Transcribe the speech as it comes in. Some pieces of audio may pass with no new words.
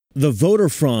The voter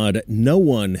fraud no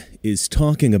one is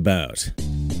talking about.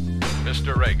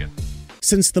 Mr. Reagan.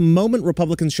 Since the moment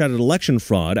Republicans shouted election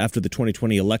fraud after the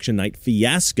 2020 election night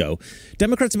fiasco,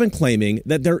 Democrats have been claiming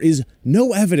that there is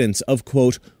no evidence of,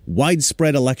 quote,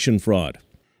 widespread election fraud.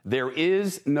 There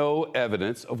is no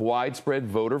evidence of widespread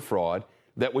voter fraud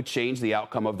that would change the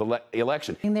outcome of the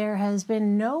election. There has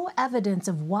been no evidence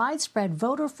of widespread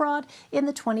voter fraud in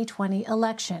the 2020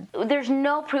 election. There's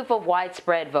no proof of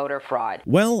widespread voter fraud.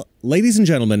 Well, ladies and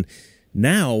gentlemen,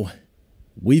 now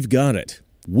we've got it.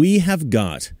 We have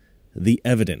got the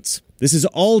evidence. This is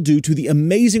all due to the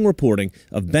amazing reporting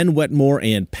of Ben Wetmore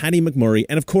and Patty McMurray,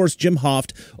 and of course Jim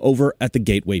Hoft over at the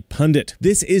Gateway Pundit.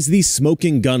 This is the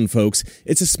smoking gun, folks.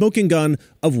 It's a smoking gun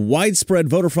of widespread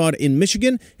voter fraud in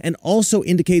Michigan and also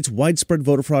indicates widespread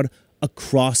voter fraud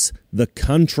across the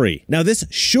country. Now, this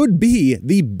should be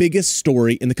the biggest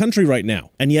story in the country right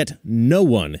now, and yet no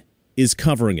one is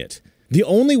covering it. The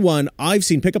only one I've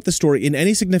seen pick up the story in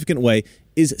any significant way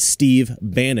is Steve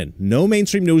Bannon. No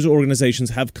mainstream news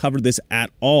organizations have covered this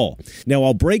at all. Now,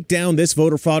 I'll break down this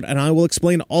voter fraud, and I will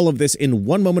explain all of this in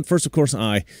one moment. First, of course,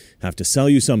 I have to sell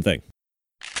you something.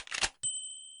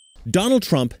 Donald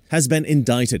Trump has been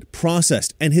indicted,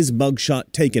 processed, and his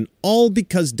mugshot taken, all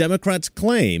because Democrats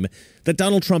claim that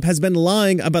Donald Trump has been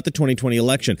lying about the 2020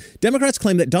 election. Democrats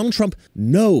claim that Donald Trump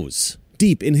knows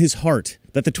deep in his heart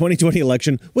that the 2020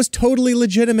 election was totally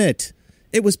legitimate.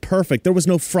 It was perfect. There was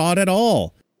no fraud at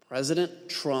all. President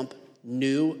Trump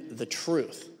knew the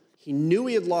truth. He knew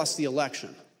he had lost the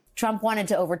election. Trump wanted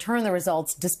to overturn the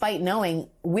results despite knowing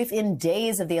within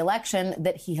days of the election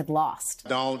that he had lost.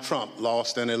 Donald Trump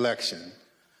lost an election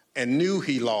and knew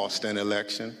he lost an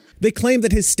election. They claim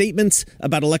that his statements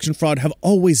about election fraud have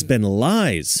always been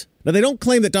lies. Now, they don't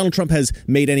claim that Donald Trump has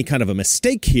made any kind of a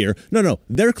mistake here. No.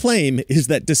 Their claim is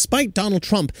that despite Donald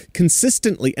Trump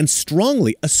consistently and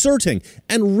strongly asserting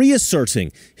and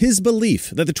reasserting his belief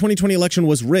that the 2020 election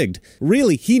was rigged,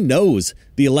 really, he knows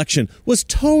the election was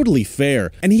totally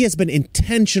fair, and he has been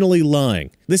intentionally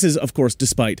lying. This is, of course,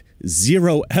 despite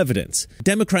zero evidence.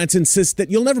 Democrats insist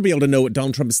that you'll never be able to know what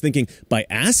Donald Trump is thinking by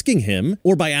asking him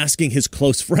or by asking his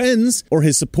close friends or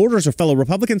his supporters or fellow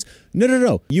Republicans.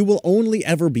 No. You will only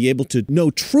ever be able to know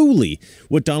truly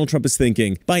what Donald Trump is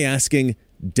thinking by asking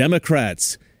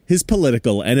Democrats, his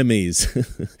political enemies.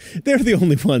 They're the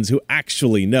only ones who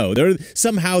actually know. They're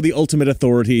somehow the ultimate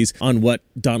authorities on what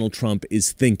Donald Trump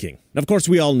is thinking. Now, of course,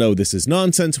 we all know this is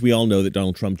nonsense. We all know that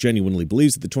Donald Trump genuinely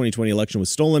believes that the 2020 election was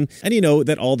stolen. And you know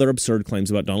that all their absurd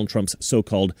claims about Donald Trump's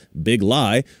so-called big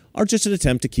lie are just an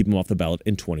attempt to keep him off the ballot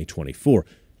in 2024.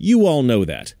 You all know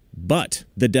that. But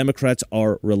the Democrats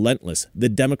are relentless. The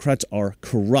Democrats are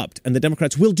corrupt. And the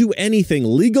Democrats will do anything,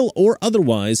 legal or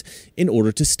otherwise, in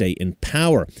order to stay in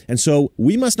power. And so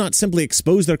we must not simply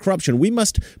expose their corruption. We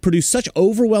must produce such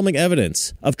overwhelming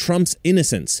evidence of Trump's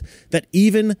innocence that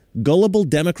even gullible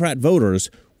Democrat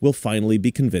voters will finally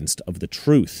be convinced of the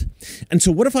truth. And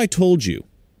so what if I told you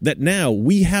that now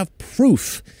we have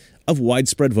proof of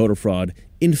widespread voter fraud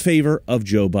in favor of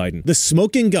Joe Biden? The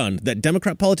smoking gun that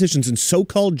Democrat politicians and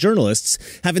so-called journalists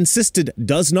have insisted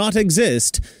does not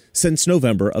exist since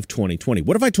November of 2020.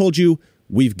 What if I told you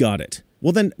we've got it?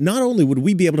 Well, then not only would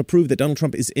we be able to prove that Donald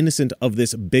Trump is innocent of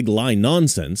this big lie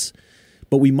nonsense,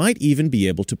 but we might even be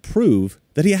able to prove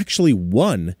that he actually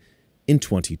won in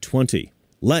 2020.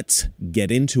 Let's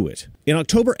get into it. In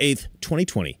October 8th,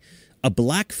 2020, a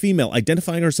black female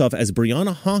identifying herself as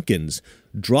Breonna Hawkins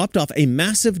dropped off a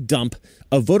massive dump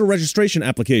of voter registration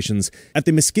applications at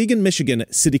the Muskegon, Michigan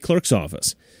city clerk's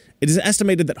office. It is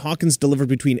estimated that Hawkins delivered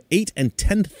between 8,000 and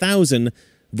 10,000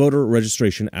 voter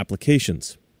registration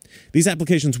applications. These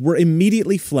applications were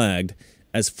immediately flagged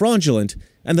as fraudulent,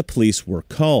 and the police were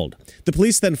called. The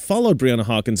police then followed Breonna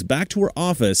Hawkins back to her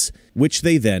office, which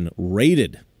they then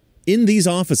raided. In these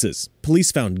offices,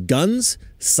 police found guns,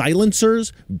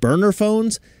 silencers, burner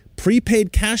phones,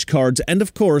 prepaid cash cards, and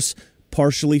of course,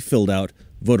 partially filled out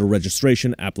voter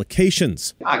registration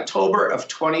applications. October of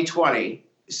 2020,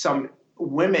 some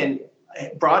women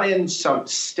brought in some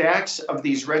stacks of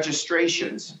these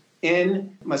registrations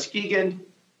in Muskegon,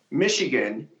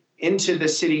 Michigan, into the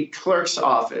city clerk's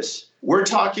office. We're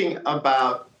talking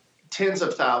about tens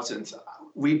of thousands,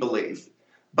 we believe.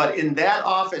 But in that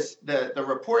office, the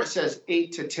report says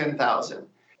 8,000 to 10,000.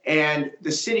 And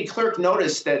the city clerk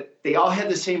noticed that they all had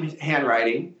the same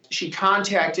handwriting. She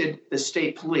contacted the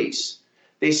state police.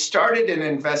 They started an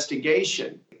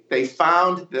investigation. They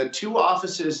found the two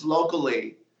offices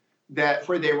locally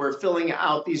where they were filling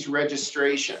out these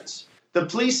registrations. The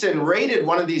police then raided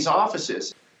one of these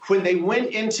offices. When they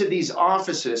went into these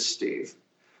offices, Steve,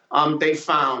 they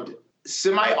found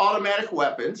semi-automatic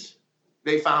weapons.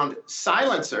 They found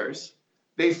silencers.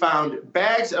 They found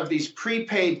bags of these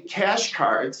prepaid cash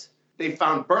cards. They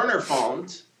found burner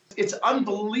phones. It's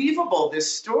unbelievable,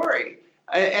 this story.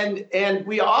 And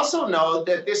we also know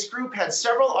that this group had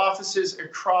several offices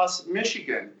across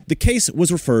Michigan. The case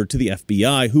was referred to the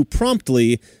FBI, who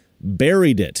promptly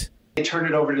buried it. They turned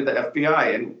it over to the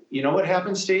FBI. And you know what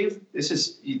happened, Steve?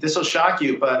 This will shock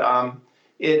you, but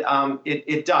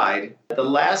it died. The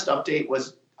last update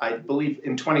was, I believe,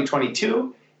 in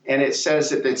 2022, and it says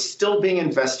that it's still being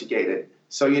investigated.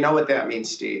 So you know what that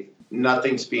means, Steve.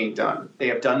 Nothing's being done. They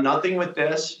have done nothing with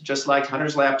this, just like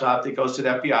Hunter's laptop that goes to the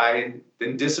FBI and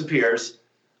then disappears.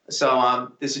 So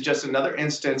this is just another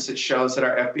instance that shows that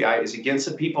our FBI is against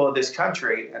the people of this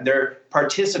country, and they're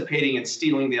participating in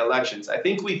stealing the elections. I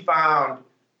think we found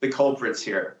the culprits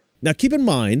here. Now, keep in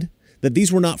mind that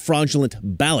these were not fraudulent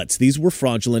ballots. These were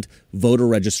fraudulent voter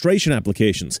registration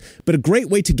applications. But a great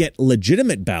way to get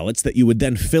legitimate ballots that you would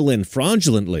then fill in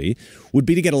fraudulently would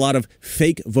be to get a lot of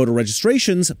fake voter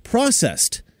registrations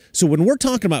processed. So when we're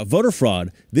talking about voter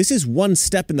fraud, this is one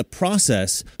step in the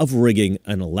process of rigging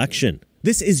an election.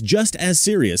 This is just as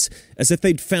serious as if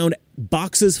they'd found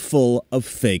boxes full of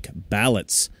fake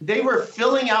ballots. They were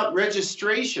filling out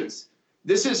registrations.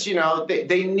 This is,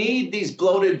 they need these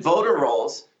bloated voter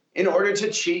rolls in order to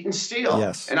cheat and steal.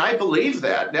 Yes. And I believe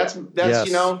that. That's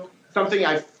yes. Something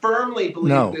I firmly believe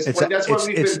no, at this point. That's what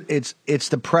it's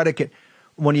the predicate.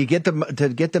 When you get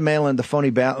the mail-in, the phony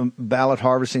ballot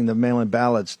harvesting, the mail-in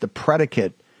ballots, the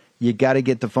predicate, you got to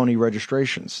get the phony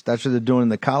registrations. That's what they're doing in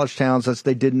the college towns. That's what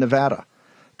they did in Nevada.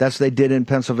 That's what they did in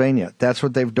Pennsylvania. That's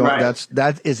what they've done. Right.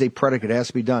 That is a predicate. It has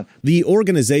to be done. The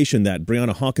organization that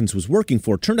Breonna Hawkins was working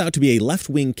for turned out to be a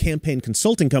left-wing campaign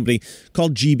consulting company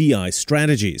called GBI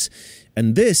Strategies.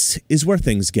 And this is where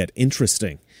things get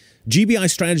interesting. GBI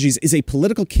Strategies is a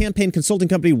political campaign consulting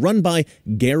company run by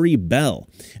Gary Bell.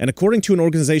 And according to an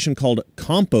organization called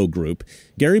Compo Group,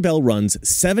 Gary Bell runs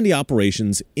 70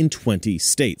 operations in 20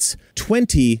 states.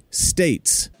 20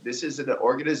 states. This is an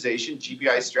organization,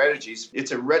 GBI Strategies.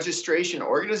 It's a registration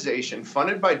organization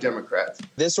funded by Democrats.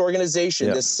 This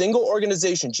organization, this single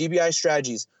organization, GBI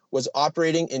Strategies, was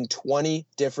operating in 20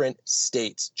 different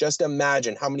states. Just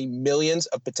imagine how many millions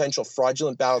of potential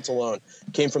fraudulent ballots alone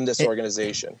came from this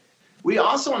organization. We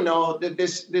also know that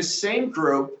this same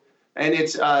group and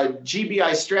its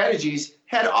GBI Strategies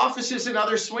had offices in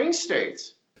other swing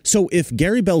states. So if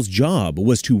Gary Bell's job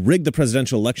was to rig the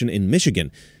presidential election in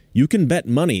Michigan, you can bet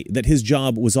money that his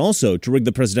job was also to rig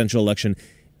the presidential election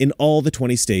in all the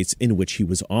 20 states in which he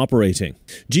was operating.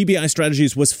 GBI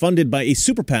Strategies was funded by a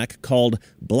super PAC called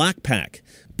Black PAC.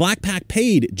 Black PAC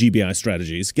paid GBI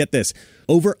Strategies, get this,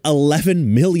 over $11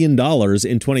 million in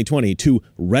 2020 to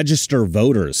register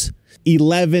voters.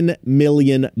 $11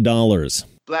 million.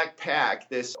 Black PAC,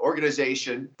 this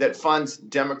organization that funds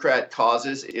Democrat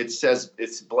causes, it says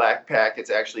it's Black PAC.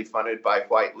 It's actually funded by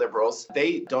white liberals.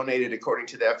 They donated, according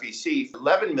to the FEC,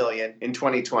 $11 million in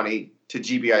 2020 to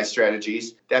GBI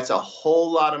Strategies. That's a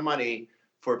whole lot of money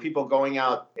for people going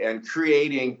out and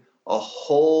creating a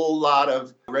whole lot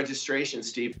of registration,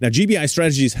 Steve. Now, GBI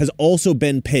Strategies has also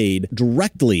been paid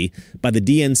directly by the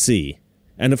DNC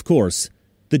and, of course,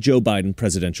 the Joe Biden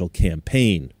presidential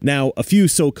campaign. Now, a few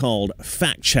so-called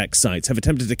fact-check sites have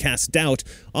attempted to cast doubt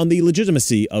on the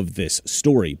legitimacy of this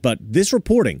story, but this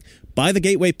reporting by the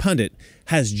Gateway Pundit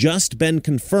has just been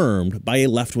confirmed by a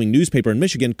left-wing newspaper in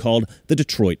Michigan called the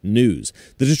Detroit News.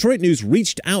 The Detroit News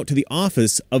reached out to the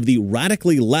office of the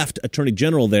radically left attorney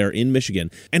general there in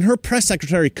Michigan, and her press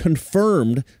secretary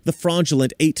confirmed the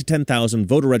fraudulent 8,000 to 10,000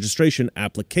 voter registration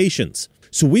applications.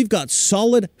 So we've got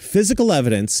solid physical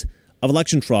evidence of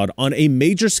election fraud on a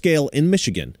major scale in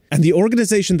Michigan, and the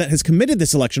organization that has committed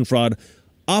this election fraud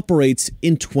operates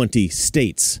in 20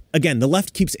 states. Again, the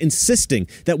left keeps insisting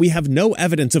that we have no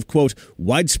evidence of, quote,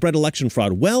 widespread election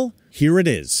fraud. Well, here it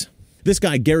is. This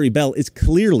guy, Gary Bell, is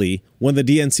clearly one of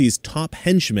the DNC's top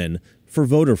henchmen for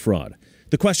voter fraud.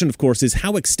 The question, of course, is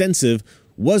how extensive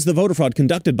was the voter fraud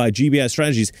conducted by GBI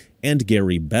Strategies and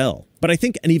Gary Bell? But I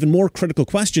think an even more critical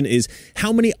question is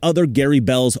how many other Gary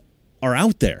Bells are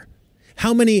out there?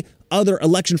 How many other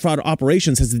election fraud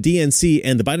operations has the DNC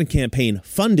and the Biden campaign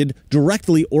funded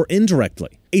directly or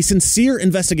indirectly? A sincere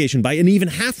investigation by an even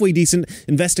halfway decent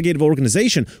investigative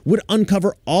organization would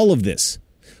uncover all of this.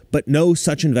 But no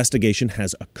such investigation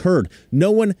has occurred.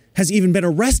 No one has even been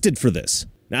arrested for this.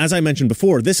 Now, as I mentioned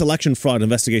before, this election fraud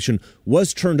investigation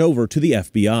was turned over to the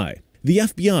FBI. The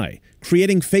FBI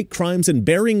creating fake crimes and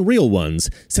burying real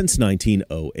ones since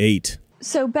 1908.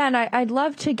 So, Ben, I'd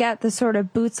love to get the sort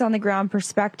of boots on the ground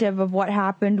perspective of what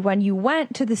happened when you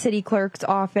went to the city clerk's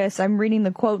office. I'm reading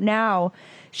the quote now.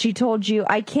 She told you,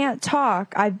 "I can't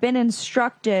talk. I've been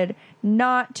instructed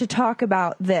not to talk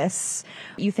about this."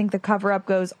 You think the cover-up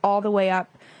goes all the way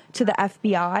up to the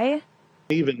FBI?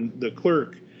 Even the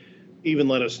clerk even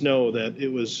let us know that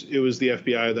it was the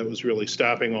FBI that was really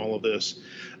stopping all of this.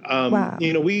 Wow.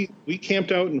 We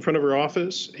camped out in front of her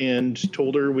office and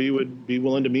told her we would be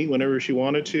willing to meet whenever she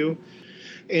wanted to.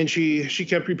 And she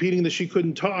kept repeating that she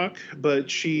couldn't talk,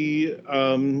 but she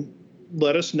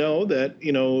let us know that,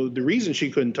 the reason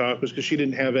she couldn't talk was because she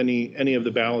didn't have any of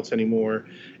the ballots anymore,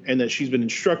 and that she's been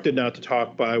instructed not to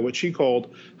talk by what she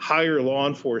called higher law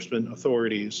enforcement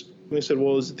authorities. And we said,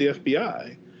 well, is it the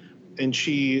FBI? And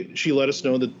she let us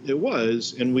know that it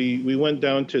was, and we went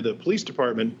down to the police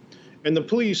department, and the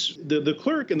police, the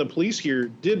clerk and the police here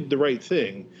did the right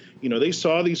thing. They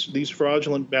saw these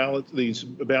fraudulent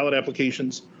ballot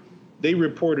applications. They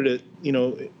reported it.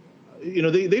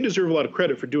 They deserve a lot of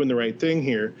credit for doing the right thing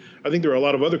here. I think there are a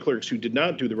lot of other clerks who did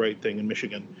not do the right thing in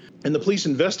Michigan. And the police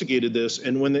investigated this,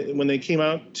 and when they came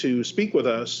out to speak with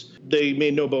us, they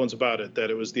made no bones about it,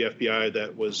 that it was the FBI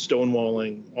that was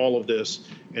stonewalling all of this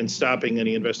and stopping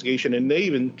any investigation. And they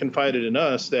even confided in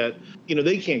us that,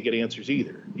 they can't get answers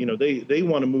either. They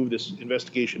want to move this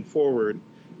investigation forward.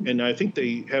 And I think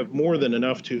they have more than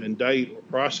enough to indict or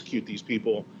prosecute these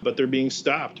people, but they're being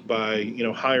stopped by,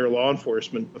 higher law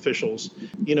enforcement officials,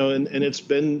 and it's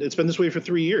been this way for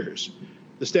 3 years.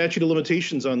 The statute of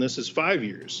limitations on this is 5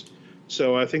 years.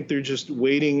 So I think they're just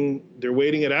waiting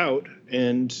it out,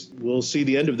 and we'll see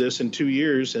the end of this in 2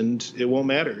 years, and it won't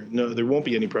matter. No, there won't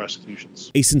be any prosecutions.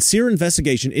 A sincere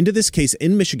investigation into this case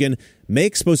in Michigan may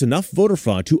expose enough voter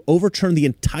fraud to overturn the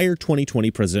entire 2020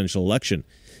 presidential election.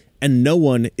 And no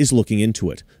one is looking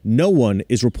into it. No one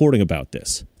is reporting about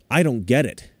this. I don't get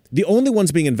it. The only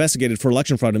ones being investigated for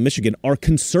election fraud in Michigan are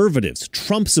conservatives,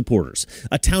 Trump supporters.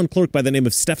 A town clerk by the name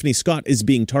of Stephanie Scott is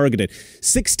being targeted.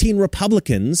 16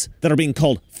 Republicans that are being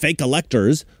called fake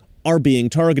electors are being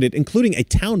targeted, including a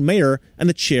town mayor and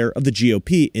the chair of the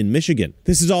GOP in Michigan.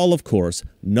 This is all, of course,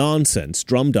 nonsense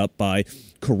drummed up by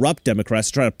corrupt Democrats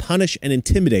to try to punish and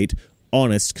intimidate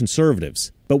honest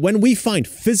conservatives. But when we find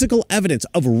physical evidence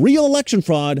of real election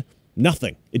fraud,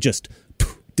 nothing. It just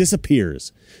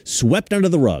disappears, swept under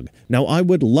the rug. Now, I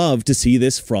would love to see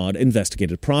this fraud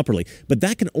investigated properly, but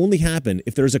that can only happen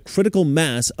if there is a critical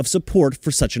mass of support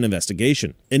for such an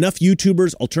investigation. Enough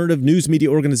YouTubers, alternative news media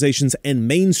organizations, and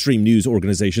mainstream news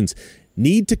organizations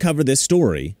need to cover this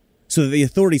story so that the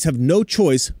authorities have no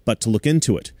choice but to look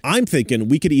into it. I'm thinking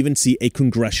we could even see a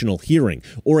congressional hearing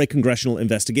or a congressional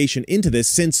investigation into this,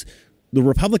 since the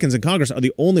Republicans in Congress are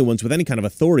the only ones with any kind of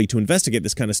authority to investigate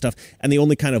this kind of stuff, and the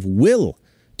only kind of will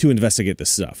to investigate this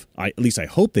stuff. At least I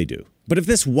hope they do. But if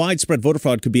this widespread voter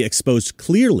fraud could be exposed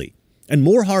clearly, and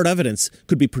more hard evidence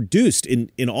could be produced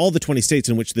in all the 20 states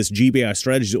in which this GBI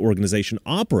strategy organization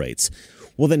operates,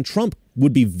 well, then Trump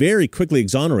would be very quickly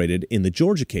exonerated in the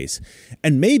Georgia case.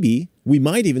 And maybe we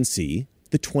might even see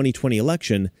the 2020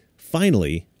 election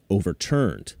finally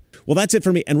overturned. Well, that's it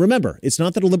for me. And remember, it's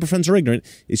not that our liberal friends are ignorant.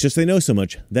 It's just they know so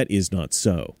much that is not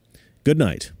so. Good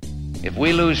night. If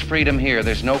we lose freedom here,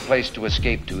 there's no place to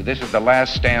escape to. This is the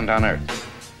last stand on earth.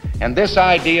 And this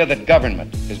idea that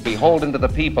government is beholden to the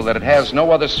people, that it has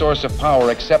no other source of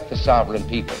power except the sovereign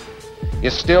people,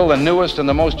 is still the newest and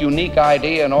the most unique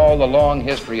idea in all the long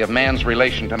history of man's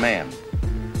relation to man.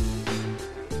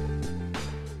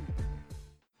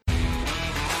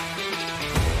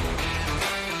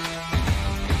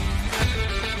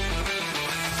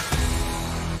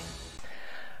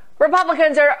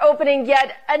 Republicans are opening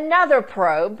yet another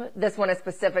probe. This one is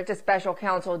specific to Special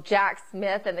Counsel Jack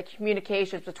Smith and the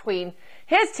communications between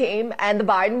his team and the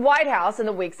Biden White House in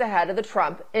the weeks ahead of the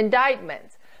Trump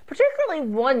indictment. Particularly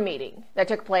one meeting that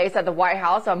took place at the White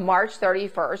House on March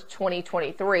 31st,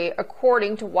 2023,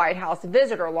 according to White House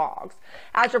visitor logs.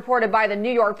 As reported by the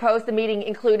New York Post, the meeting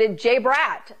included Jay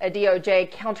Bratt, a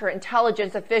DOJ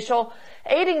counterintelligence official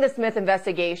aiding the Smith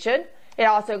investigation. It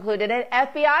also included an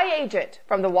FBI agent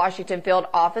from the Washington field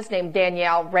office named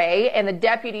Danielle Ray and the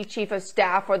deputy chief of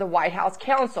staff for the White House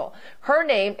counsel. Her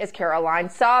name is Caroline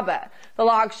Saba. The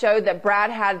log showed that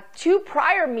Brad had 2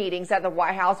 prior meetings at the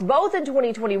White House, both in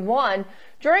 2021,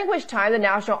 during which time the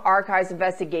National Archives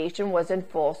investigation was in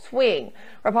full swing.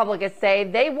 Republicans say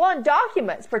they want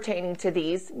documents pertaining to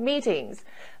these meetings.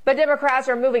 But Democrats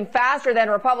are moving faster than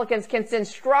Republicans can send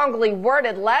strongly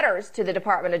worded letters to the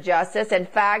Department of Justice. In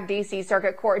fact, D.C.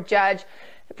 Circuit Court Judge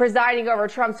presiding over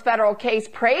Trump's federal case,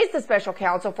 praised the special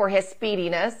counsel for his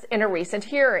speediness in a recent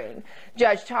hearing.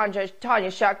 Judge Tanya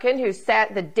Shutkin, who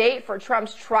set the date for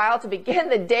Trump's trial to begin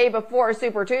the day before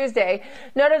Super Tuesday,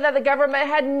 noted that the government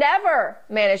had never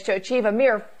managed to achieve a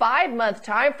mere 5-month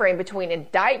time frame between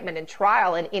indictment and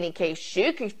trial in any case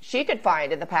she could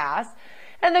find in the past.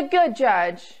 And the good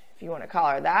judge, if you want to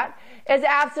call her that, is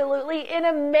absolutely in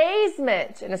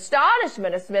amazement and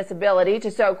astonishment of Smith's ability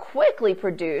to so quickly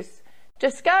produce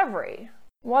discovery.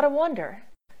 What a wonder.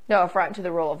 No affront to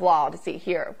the rule of law to see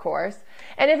here, of course.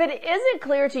 And if it isn't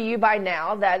clear to you by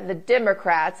now that the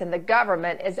Democrats and the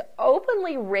government is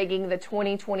openly rigging the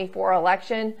 2024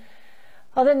 election,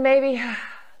 well, then maybe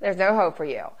there's no hope for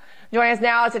you. Joining us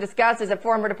now to discuss is a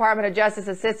former Department of Justice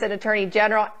Assistant Attorney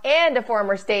General and a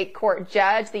former state court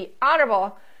judge, the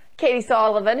Honorable Katie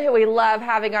Sullivan, who we love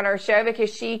having on our show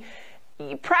because she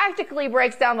practically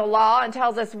breaks down the law and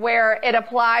tells us where it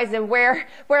applies and where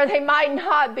they might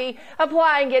not be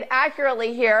applying it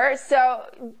accurately here. So,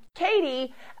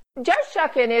 Katie, Judge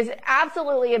Shutkin is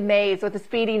absolutely amazed with the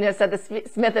speediness of the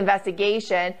Smith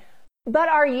investigation, but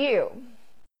are you?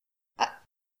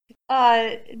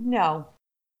 No,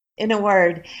 in a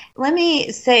word. Let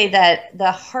me say that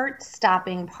the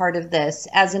heart-stopping part of this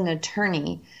as an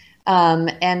attorney,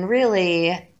 and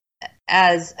really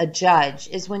as a judge,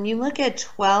 is when you look at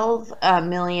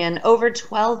over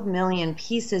 12 million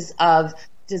pieces of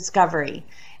discovery.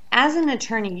 As an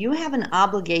attorney, you have an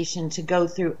obligation to go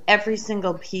through every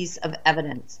single piece of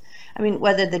evidence. I mean,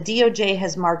 whether the DOJ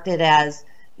has marked it as,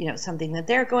 something that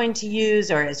they're going to use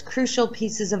or as crucial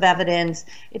pieces of evidence,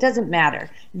 it doesn't matter.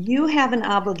 You have an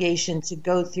obligation to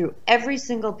go through every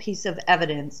single piece of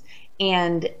evidence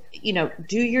and,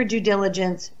 do your due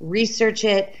diligence, research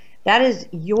it. That is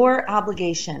your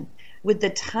obligation. With the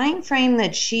time frame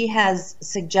that she has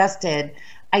suggested,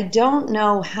 I don't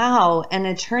know how an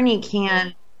attorney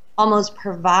can almost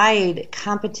provide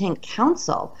competent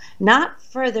counsel, not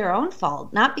for their own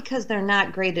fault, not because they're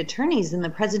not great attorneys and the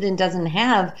president doesn't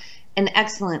have an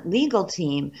excellent legal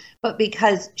team, but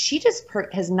because she just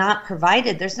has not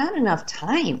provided, there's not enough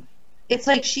time. It's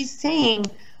like she's saying,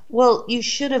 well, you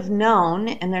should have known,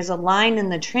 and there's a line in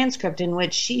the transcript in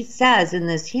which she says in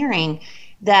this hearing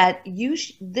that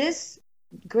this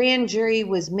grand jury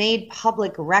was made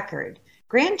public record.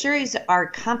 Grand juries are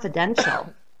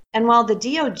confidential. And while the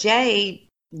DOJ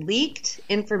leaked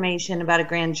information about a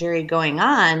grand jury going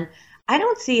on, I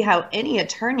don't see how any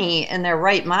attorney in their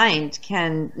right mind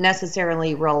can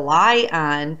necessarily rely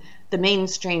on the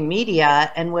mainstream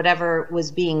media and whatever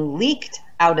was being leaked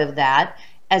out of that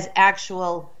as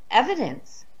actual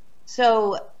evidence.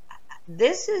 So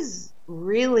this is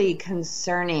really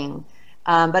concerning,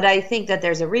 but I think that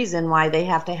there's a reason why they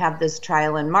have to have this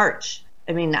trial in March.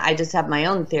 I mean, I just have my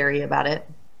own theory about it.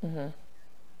 Mm-hmm.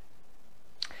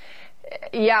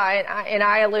 Yeah, and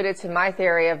I alluded to my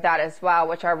theory of that as well,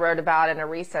 which I wrote about in a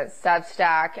recent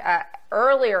Substack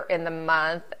earlier in the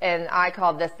month, and I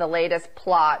called this the latest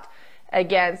plot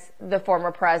against the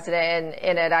former president.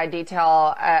 In it, I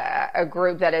detail a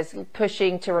group that is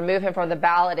pushing to remove him from the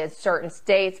ballot in certain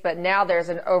states, but now there's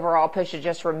an overall push to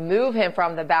just remove him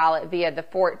from the ballot via the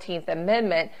 14th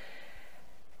Amendment.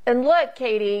 And look,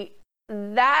 Katie,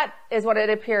 that is what it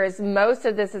appears most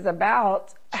of this is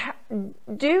about.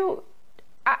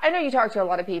 I know you talk to a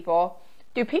lot of people.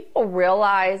 Do people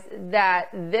realize that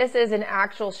this is an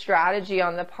actual strategy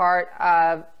on the part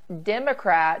of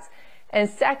Democrats? And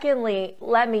secondly,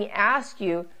 let me ask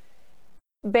you,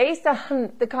 based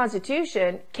on the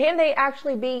Constitution, can they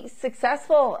actually be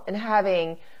successful in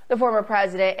having the former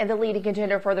president and the leading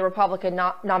contender for the Republican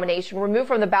nomination removed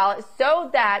from the ballot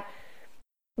so that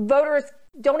voters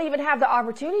don't even have the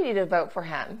opportunity to vote for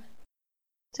him?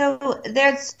 So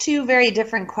there's two very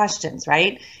different questions,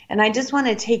 right? And I just want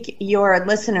to take your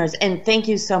listeners, and thank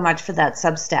you so much for that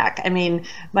Substack. I mean,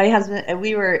 my husband,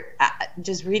 we were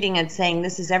just reading it saying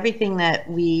this is everything that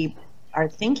we are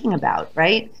thinking about,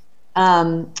 right?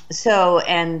 And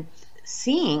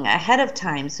seeing ahead of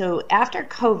time. So after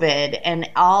COVID and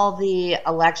all the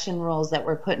election rules that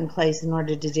were put in place in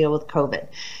order to deal with COVID,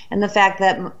 and the fact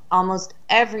that almost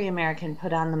every American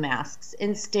put on the masks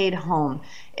and stayed home,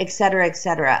 et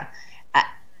cetera,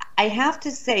 I have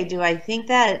to say, do I think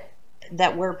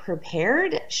that we're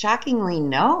prepared? Shockingly,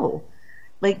 no.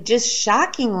 Like, just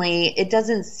shockingly, it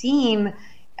doesn't seem.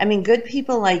 I mean, good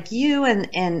people like you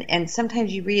and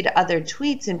sometimes you read other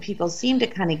tweets and people seem to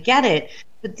kind of get it.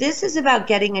 But this is about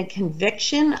getting a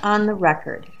conviction on the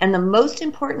record. And the most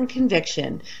important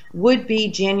conviction would be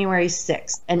January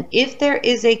 6th. And if there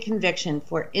is a conviction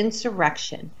for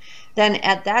insurrection, then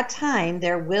at that time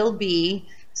there will be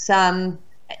some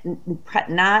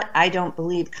not, I don't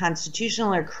believe,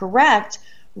 constitutional or correct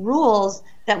rules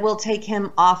that will take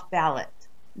him off ballot.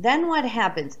 Then what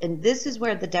happens, and this is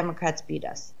where the Democrats beat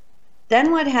us,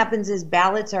 then what happens is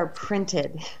ballots are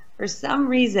printed. For some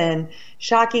reason,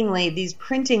 shockingly, these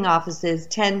printing offices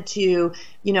tend to,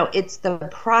 it's the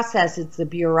process, it's the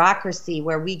bureaucracy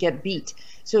where we get beat.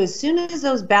 So as soon as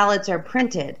those ballots are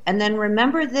printed, and then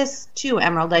remember this too,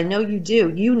 Emerald, I know you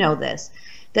do, you know this,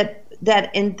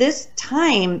 that in this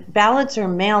time, ballots are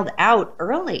mailed out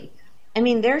early. I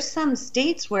mean, there's some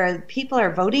states where people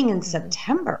are voting in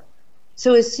September.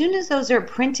 So as soon as those are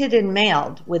printed and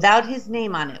mailed without his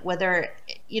name on it, whether,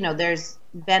 there's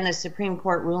been a Supreme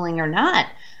Court ruling or not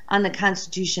on the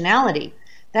constitutionality,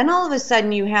 then all of a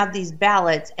sudden you have these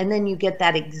ballots, and then you get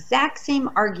that exact same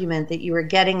argument that you were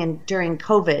getting during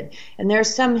COVID. And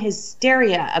there's some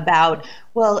hysteria about,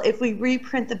 well, if we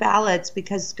reprint the ballots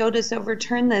because SCOTUS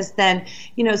overturned this, then,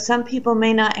 some people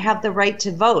may not have the right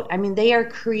to vote. I mean, they are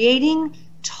creating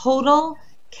total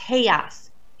chaos.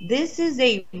 This is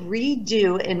a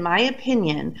redo, in my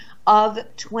opinion, of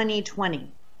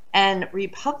 2020. And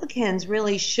Republicans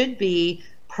really should be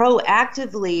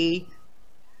proactively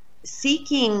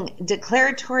seeking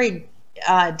declaratory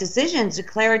decisions from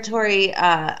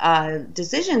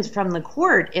the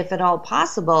court, if at all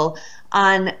possible,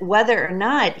 on whether or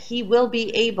not he will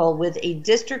be able, with a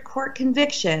district court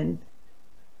conviction,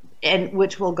 and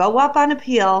which will go up on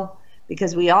appeal,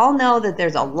 because we all know that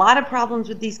there's a lot of problems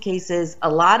with these cases, a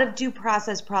lot of due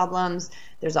process problems.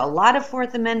 There's a lot of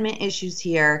Fourth Amendment issues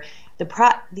here.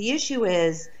 The issue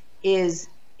is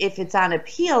if it's on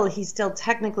appeal, he still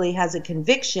technically has a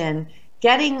conviction.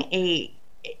 Having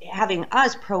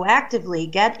us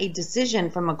proactively get a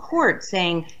decision from a court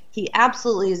saying he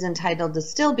absolutely is entitled to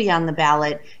still be on the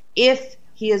ballot if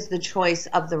he is the choice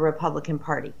of the Republican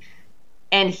Party,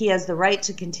 and he has the right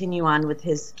to continue on with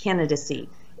his candidacy.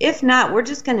 If not, we're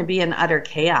just going to be in utter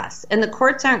chaos, and the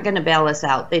courts aren't going to bail us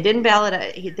out. They did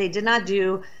not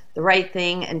do the right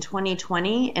thing in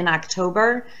 2020 in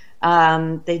October.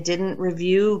 They didn't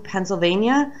review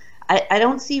Pennsylvania. I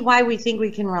don't see why we think we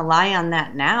can rely on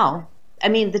that now. I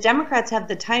mean, the Democrats have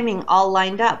the timing all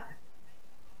lined up,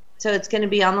 so it's going to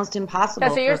be almost impossible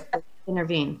for us to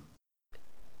intervene.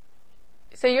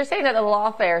 So you're saying that the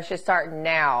lawfare should start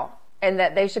now, and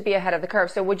that they should be ahead of the curve.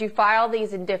 So would you file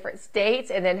these in different states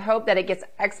and then hope that it gets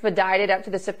expedited up to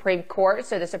the Supreme Court,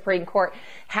 so the Supreme Court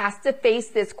has to face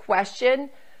this question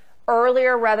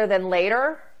earlier rather than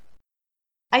later?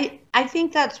 I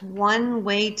think that's one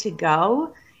way to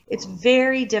go. It's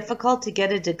very difficult to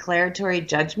get a declaratory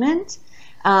judgment.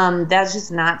 That's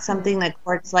just not something that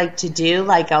courts like to do,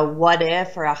 like a what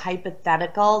if or a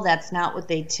hypothetical. That's not what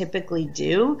they typically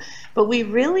do. But we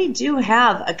really do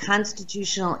have a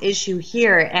constitutional issue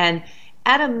here. And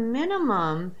at a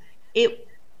minimum, it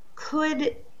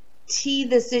could tee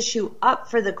this issue up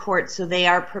for the court so they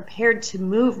are prepared to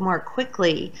move more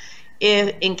quickly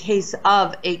in case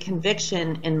of a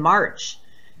conviction in March.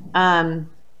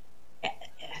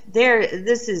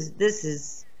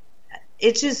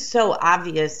 It's just so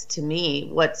obvious to me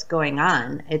what's going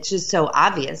on. It's just so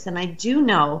obvious. And I do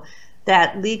know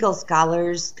that legal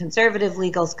scholars, conservative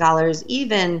legal scholars,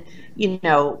 even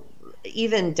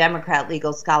Democrat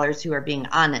legal scholars who are being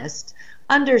honest,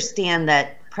 understand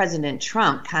that President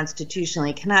Trump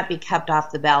constitutionally cannot be kept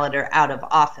off the ballot or out of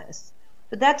office.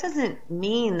 But that doesn't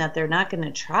mean that they're not going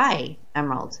to try,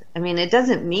 Emerald. I mean, it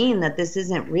doesn't mean that this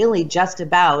isn't really just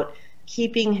about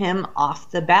keeping him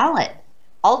off the ballot.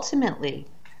 Ultimately,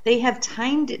 they have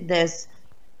timed this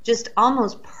just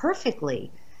almost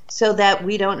perfectly so that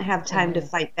we don't have time to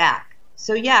fight back.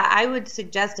 So yeah, I would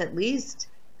suggest at least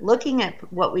looking at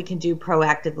what we can do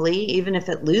proactively, even if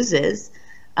it loses,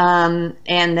 and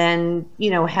then,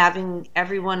 having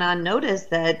everyone on notice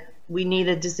that we need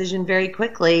a decision very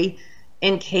quickly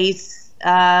in case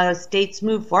states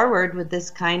move forward with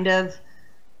this kind of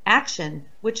action,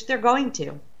 which they're going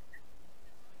to.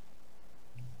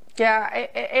 Yeah,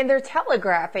 and they're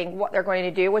telegraphing what they're going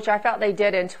to do, which I felt they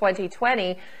did in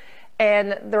 2020.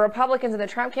 And the Republicans in the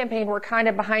Trump campaign were kind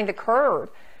of behind the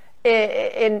curve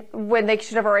when they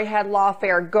should have already had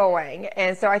lawfare going.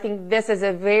 And so I think this is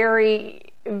a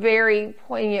very, very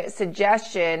poignant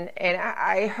suggestion. And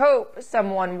I hope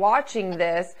someone watching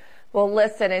this will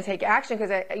listen and take action,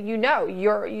 because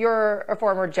you're a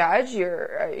former judge,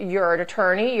 you're an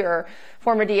attorney, you're a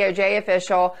former DOJ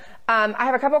official. I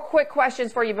have a couple quick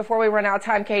questions for you before we run out of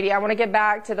time, Katie. I want to get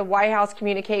back to the White House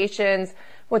communications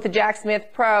with the Jack Smith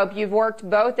probe. You've worked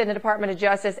both in the Department of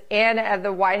Justice and at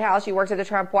the White House. You worked at the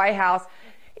Trump White House.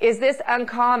 Is this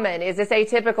uncommon? Is this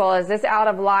atypical? Is this out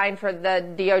of line for the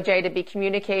DOJ to be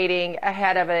communicating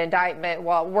ahead of an indictment?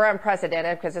 Well, we're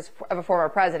unprecedented because it's of a former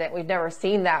president. We've never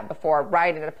seen that before,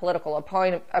 right, in a political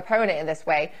opponent in this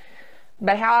way.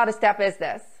 But how out of step is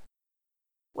this?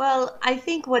 Well, I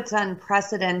think what's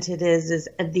unprecedented is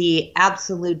the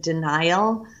absolute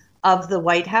denial of the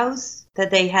White House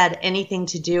that they had anything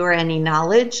to do or any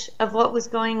knowledge of what was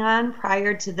going on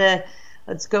prior to the,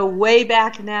 let's go way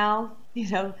back now,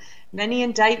 many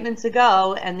indictments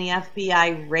ago, and the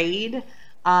FBI raid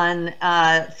on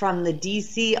from the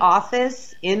D.C.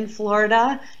 office in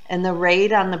Florida and the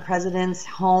raid on the president's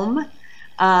home.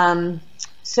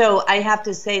 So I have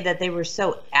to say that they were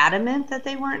so adamant that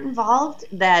they weren't involved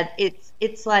that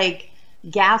it's like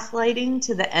gaslighting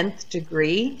to the nth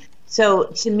degree. So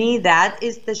to me, that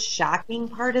is the shocking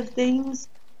part of things.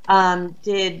 I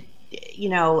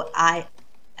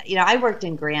worked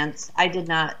in grants. I did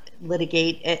not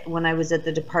litigate it when I was at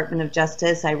the Department of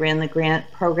Justice. I ran the grant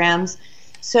programs.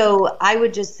 So I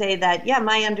would just say that, yeah,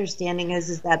 my understanding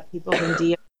is that people from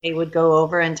DOJ would go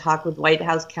over and talk with White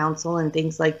House counsel and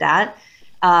things like that.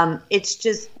 It's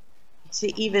just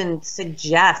to even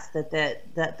suggest that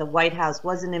the White House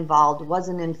wasn't involved,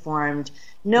 wasn't informed.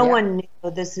 No one knew.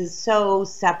 This is so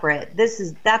separate.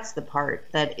 That's the part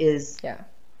that is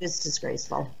just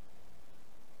disgraceful.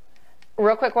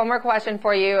 Real quick, one more question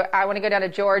for you. I want to go down to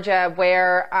Georgia,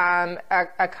 where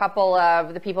a couple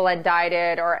of the people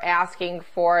indicted are asking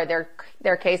for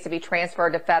their case to be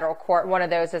transferred to federal court. One of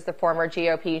those is the former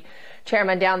GOP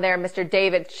chairman down there, Mr.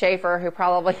 David Schaefer, who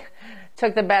probably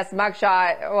took the best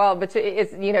mugshot. Well, but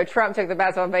Trump took the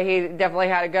best one, but he definitely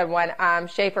had a good one.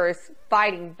 Schaefer is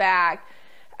fighting back.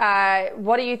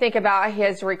 What do you think about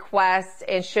his request,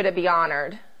 and should it be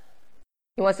honored?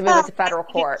 He wants to move it to federal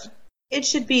court. It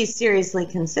should be seriously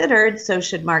considered. So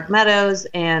should Mark Meadows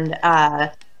and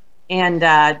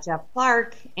Jeff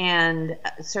Clark, and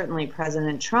certainly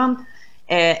President Trump.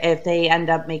 If they end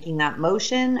up making that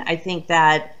motion, I think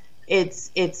that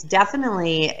it's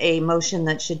definitely a motion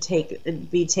that should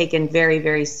be taken very,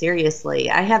 very seriously.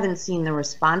 I haven't seen the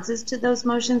responses to those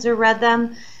motions or read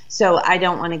them, so I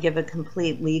don't want to give a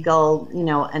complete legal,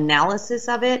 analysis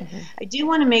of it. Mm-hmm. I do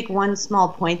want to make one small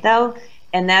point, though,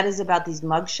 and that is about these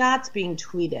mugshots being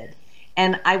tweeted.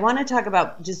 And I want to talk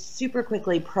about, just super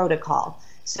quickly, protocol.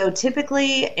 So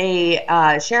typically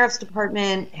a sheriff's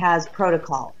department has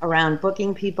protocol around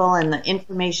booking people and the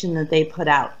information that they put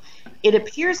out. It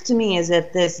appears to me as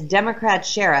if this Democrat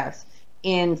sheriff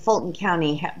in Fulton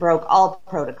County broke all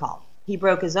protocol. He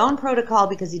broke his own protocol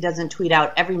because he doesn't tweet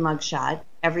out every mugshot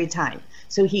every time.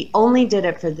 So he only did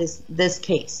it for this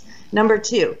case. Number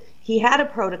two, he had a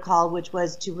protocol which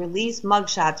was to release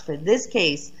mugshots for this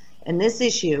case and this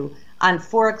issue on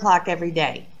 4 o'clock every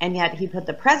day. And yet he put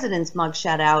the president's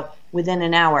mugshot out within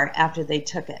an hour after they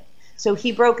took it. So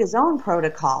he broke his own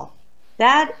protocol.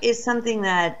 That is something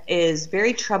that is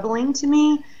very troubling to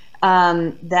me,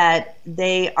 that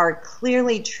they are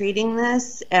clearly treating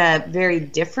this very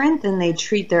different than they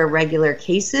treat their regular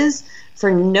cases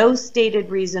for no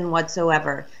stated reason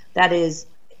whatsoever. That is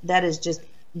just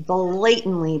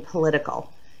blatantly political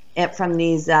from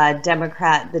these the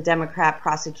Democrat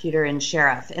prosecutor and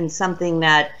sheriff, and something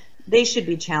that they should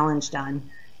be challenged on.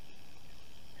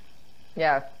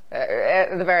 Yeah,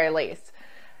 at the very least.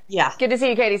 Yeah. Good to see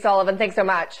you, Katie Sullivan. Thanks so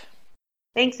much.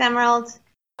 Thanks, Emerald.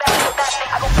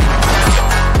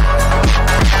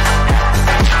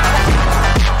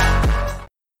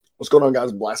 What's going on,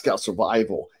 guys? Black Scout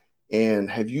Survival. And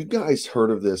have you guys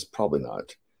heard of this? Probably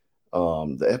not.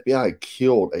 The FBI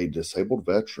killed a disabled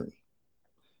veteran.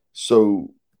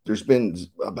 So there's been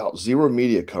about zero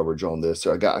media coverage on this.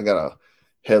 So I got a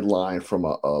headline from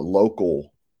a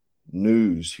local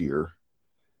news here.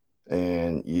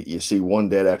 And you see one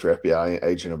dead after FBI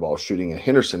agent involved shooting in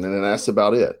Henderson, and then that's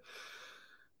about it.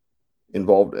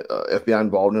 FBI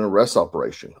involved in an arrest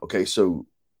operation. Okay, so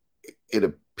it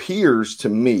appears to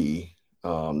me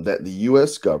that the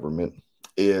U.S. government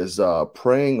is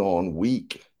preying on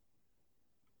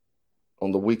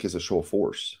the weak as a show of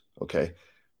force. Okay,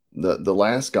 the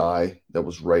last guy that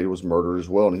was raided was murdered as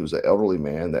well, and he was an elderly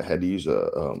man that had to use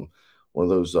one of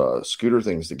those scooter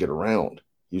things to get around.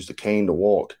 He used a cane to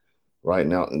walk. Right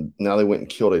now they went and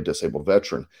killed a disabled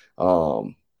veteran.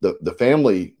 The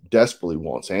family desperately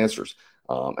wants answers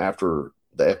after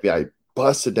the FBI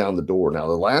busted down the door. Now,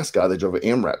 the last guy, they drove an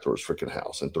MRAP through his freaking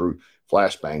house and threw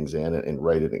flashbangs in and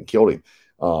raided and killed him,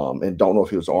 and don't know if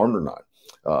he was armed or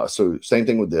not. So same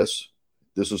thing with this.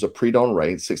 This was a pre-dawn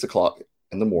raid, 6 o'clock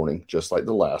in the morning, just like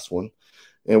the last one.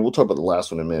 And we'll talk about the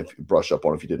last one in a minute if you brush up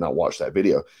on it if you did not watch that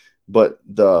video. But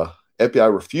the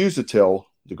FBI refused to tell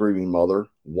the grieving mother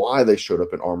why they showed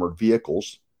up in armored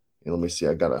vehicles. And let me see,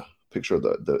 I got a picture of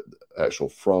the actual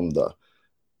from the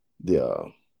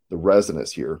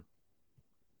residence here.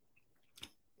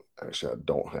 Actually, I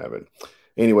don't have it.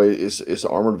 Anyway, it's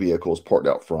armored vehicles parked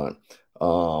out front.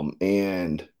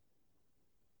 And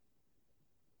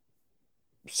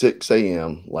 6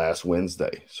 a.m. last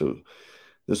Wednesday. So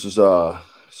this is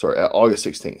August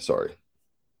 16th. Sorry,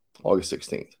 August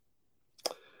 16th.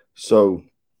 So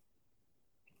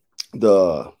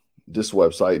this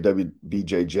website,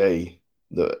 WBJJ,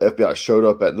 the FBI showed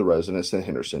up at the residence in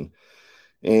Henderson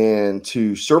and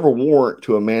to serve a warrant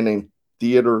to a man named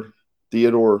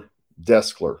Theodore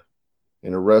Deskler,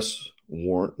 an arrest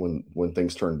warrant when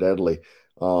things turned deadly.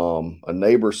 A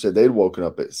neighbor said they'd woken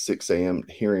up at 6 a.m.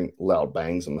 hearing loud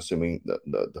bangs. I'm assuming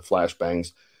the flash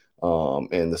bangs.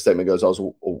 And the statement goes, I was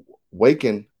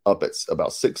waking up at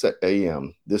about 6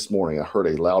 a.m. this morning. I heard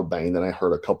a loud bang. Then I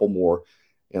heard a couple more,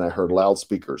 and I heard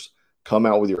loudspeakers. Come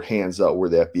out with your hands up. We're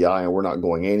the FBI, and we're not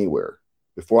going anywhere.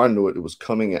 Before I knew it, I was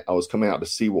coming out to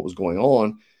see what was going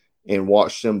on and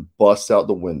watched them bust out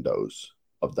the windows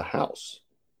of the house.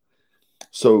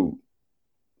 So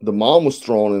the mom was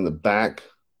thrown in the back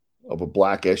of a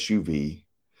black SUV.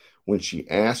 When she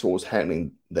asked what was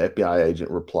happening, the FBI agent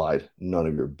replied, none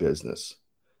of your business.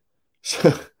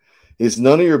 So it's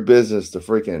none of your business to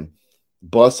freaking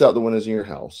bust out the windows in your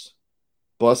house,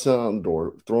 bust out the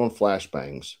door, throwing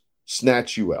flashbangs,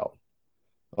 snatch you out.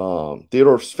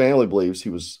 Theodore's family believes he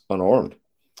was unarmed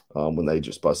when they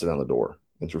just busted down the door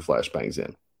and threw flashbangs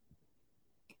in.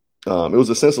 It was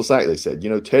a senseless act, they said.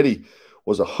 Teddy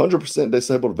was a 100%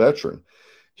 disabled veteran.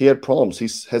 He had problems. He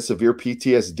had severe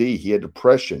PTSD. He had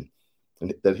depression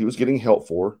and that he was getting help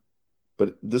for.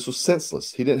 But this was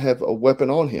senseless. He didn't have a weapon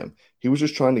on him. He was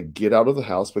just trying to get out of the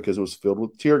house because it was filled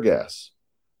with tear gas.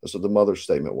 That's what the mother's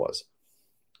statement was.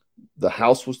 The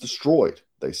house was destroyed,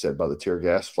 they said, by the tear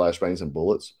gas, flashbangs, and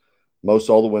bullets. Most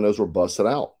all the windows were busted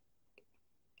out.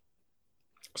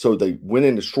 So they went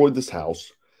and destroyed this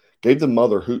house, gave the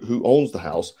mother who owns the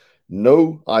house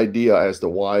no idea as to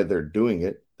why they're doing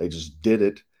it. They just did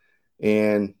it.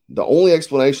 And the only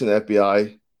explanation the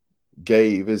FBI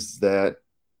gave is that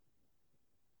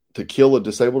to kill a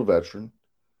disabled veteran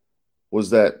was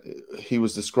that he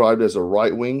was described as a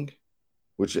right wing,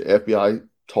 which the FBI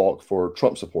talk for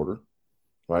Trump supporter,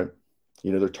 right?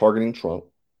 They're targeting Trump,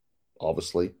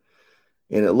 obviously.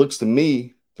 And it looks to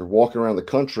me they're walking around the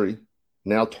country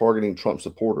now targeting Trump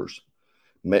supporters.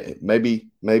 Maybe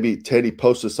Teddy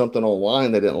posted something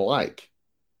online they didn't like.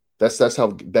 That's how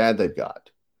bad they've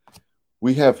got.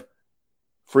 We have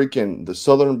freaking the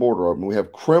southern border open. We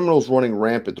have criminals running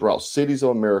rampant throughout cities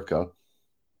of America,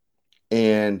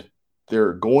 and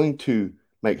they're going to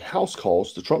make house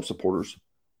calls to Trump supporters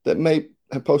that may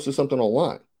have posted something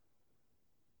online.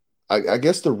 I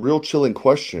guess the real chilling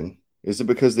question is it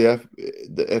because the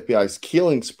FBI's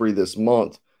killing spree this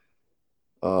month,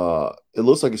 it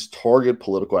looks like it's targeted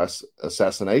political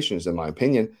assassinations, in my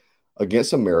opinion,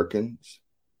 against Americans,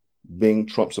 being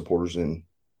Trump supporters in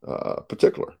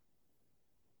particular.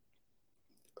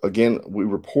 Again, we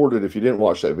reported, if you didn't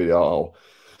watch that video, I'll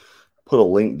put a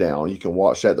link down. You can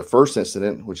watch that. The first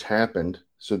incident, which happened,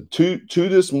 so two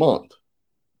this month,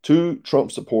 2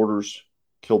 Trump supporters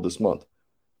killed this month.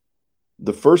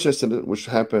 The first incident, which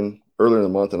happened earlier in the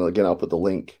month, and again, I'll put the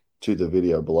link to the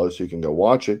video below so you can go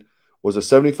watch it, was a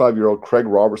 75-year-old Craig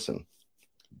Robertson,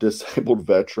 disabled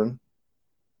veteran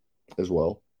as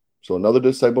well. So another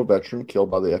disabled veteran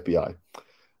killed by the FBI.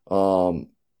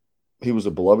 He was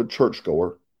a beloved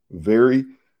churchgoer, very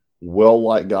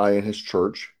well-liked guy in his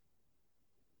church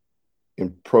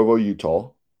in Provo,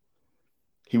 Utah.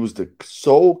 He was the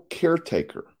sole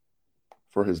caretaker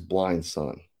for his blind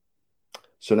son.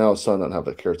 So now his son doesn't have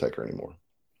a caretaker anymore.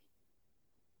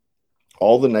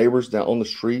 All the neighbors down on the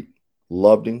street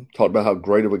loved him, talked about how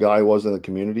great of a guy he was in the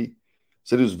community,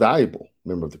 said he was a valuable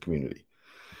member of the community.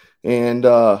 And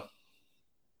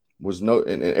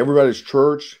and everybody at his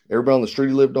church, everybody on the street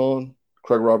he lived on,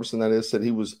 Craig Robertson, that is, said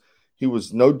he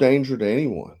was no danger to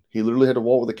anyone. He literally had to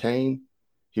walk with a cane.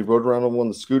 He rode around on one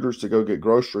of the scooters to go get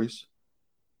groceries,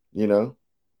 one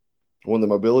of the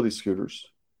mobility scooters.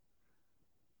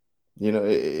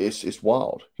 It's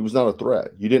wild. He was not a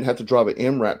threat. You didn't have to drive an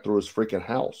MRAP through his freaking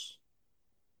house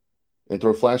and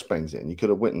throw flashbangs in. You could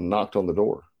have went and knocked on the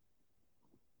door.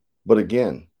 But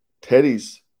again,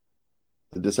 Teddy's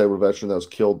the disabled veteran that was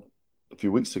killed a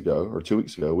few weeks ago, or 2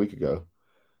 weeks ago, a week ago,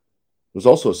 was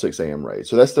also a 6 a.m. raid.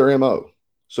 So that's their MO.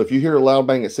 So if you hear a loud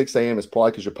bang at 6 a.m., it's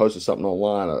probably because you posted something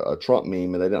online, a Trump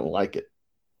meme, and they didn't like it.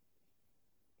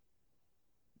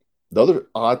 The other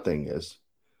odd thing is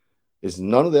is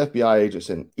none of the FBI agents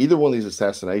in either one of these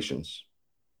assassinations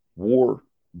wore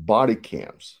body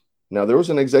cams. Now, there was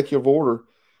an executive order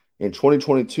in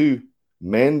 2022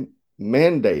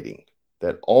 mandating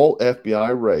that all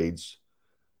FBI raids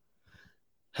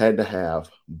had to have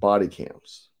body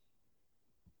cams.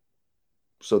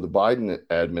 So the Biden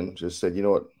admin just said, you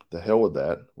know what, the hell with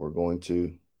that. We're going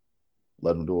to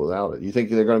let them do it without it. You think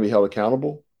they're going to be held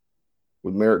accountable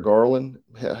with Merrick Garland?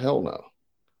 Hell no.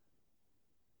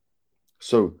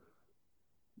 So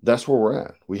that's where we're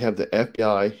at. We have the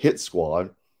FBI hit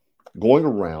squad going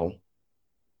around,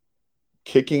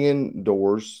 kicking in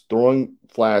doors, throwing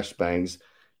flashbangs,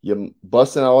 you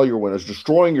busting out all your windows,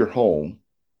 destroying your home.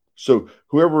 So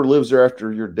whoever lives there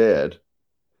after you're dead,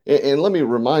 and let me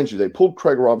remind you, they pulled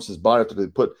Craig Robinson's body after they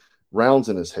put rounds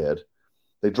in his head.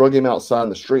 They drug him outside in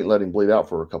the street and let him bleed out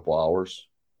for a couple hours.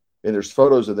 And there's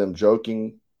photos of them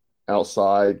joking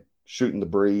outside, shooting the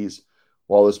breeze,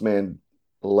 while this man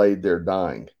laid there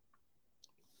dying.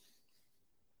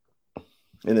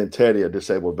 And then Teddy, a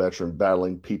disabled veteran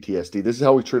battling PTSD. This is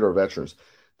how we treat our veterans.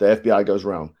 The FBI goes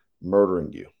around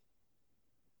murdering you.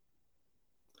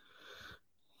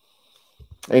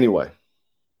 Anyway,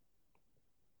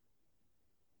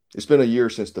 it's been a year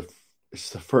since it's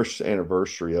the first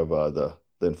anniversary of the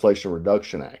Inflation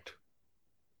Reduction Act.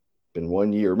 Been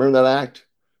 1 year. Remember that act?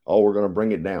 Oh, we're going to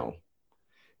bring it down.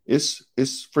 It's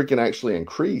freaking actually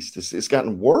increased. It's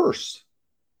gotten worse.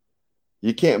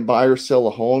 You can't buy or sell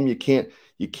a home. You can't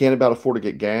about afford to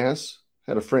get gas.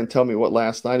 I had a friend tell me what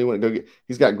last night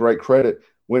he's got great credit,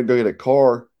 went to go get a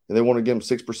car, and they want to give him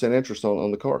 6% interest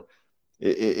on the car.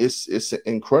 It's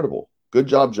incredible. Good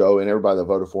job, Joe, and everybody that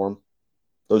voted for him.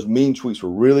 Those mean tweets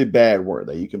were really bad, weren't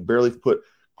they? You can barely put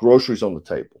groceries on the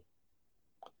table.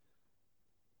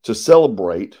 To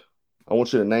celebrate, I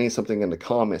want you to name something in the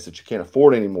comments that you can't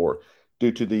afford anymore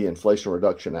due to the Inflation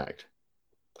Reduction Act.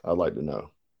 I'd like to know.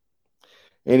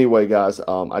 Anyway, guys,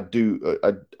 I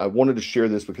wanted to share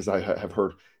this because I have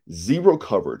heard zero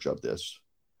coverage of this,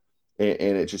 and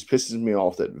it just pisses me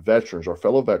off that veterans, our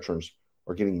fellow veterans,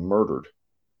 are getting murdered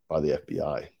by the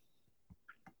FBI.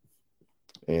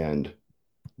 And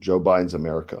Joe Biden's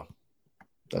America.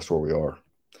 That's where we are.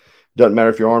 Doesn't matter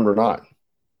if you're armed or not.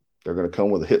 They're going to come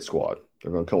with a hit squad.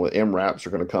 They're going to come with MRAPs.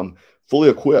 They're going to come fully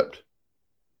equipped.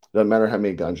 Doesn't matter how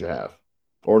many guns you have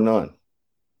or none.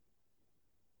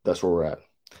 That's where we're at.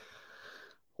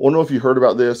 I don't know if you heard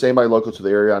about this. Anybody local to the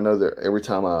area? I know that every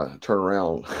time I turn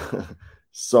around,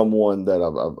 someone that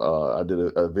I did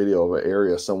a video of an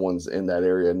area, someone's in that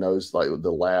area knows like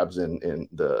the labs in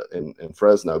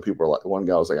Fresno. People are like, one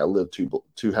guy was like, I live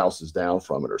two houses down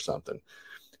from it or something.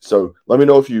 So let me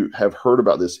know if you have heard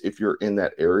about this, if you're in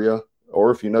that area, or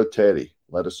if you know Teddy,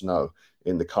 let us know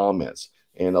in the comments.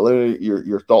 And let me know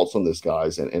your thoughts on this,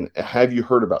 guys. And have you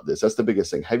heard about this? That's the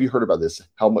biggest thing. Have you heard about this?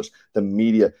 How much the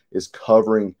media is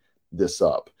covering this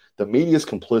up? The media is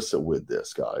complicit with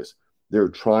this, guys. They're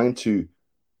trying to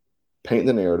paint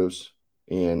the narratives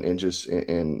and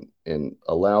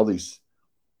allow these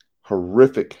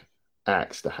horrific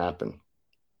acts to happen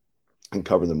and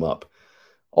cover them up.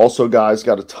 Also, guys,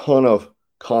 got a ton of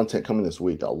content coming this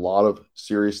week. A lot of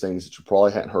serious things that you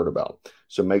probably hadn't heard about.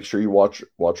 So make sure you watch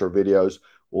our videos.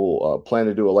 We'll plan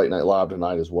to do a late night live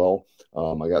tonight as well.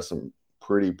 I got some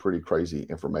pretty crazy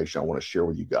information I want to share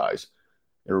with you guys.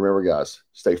 And remember, guys,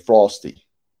 stay frosty,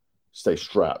 stay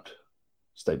strapped,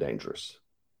 stay dangerous.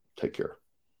 Take care.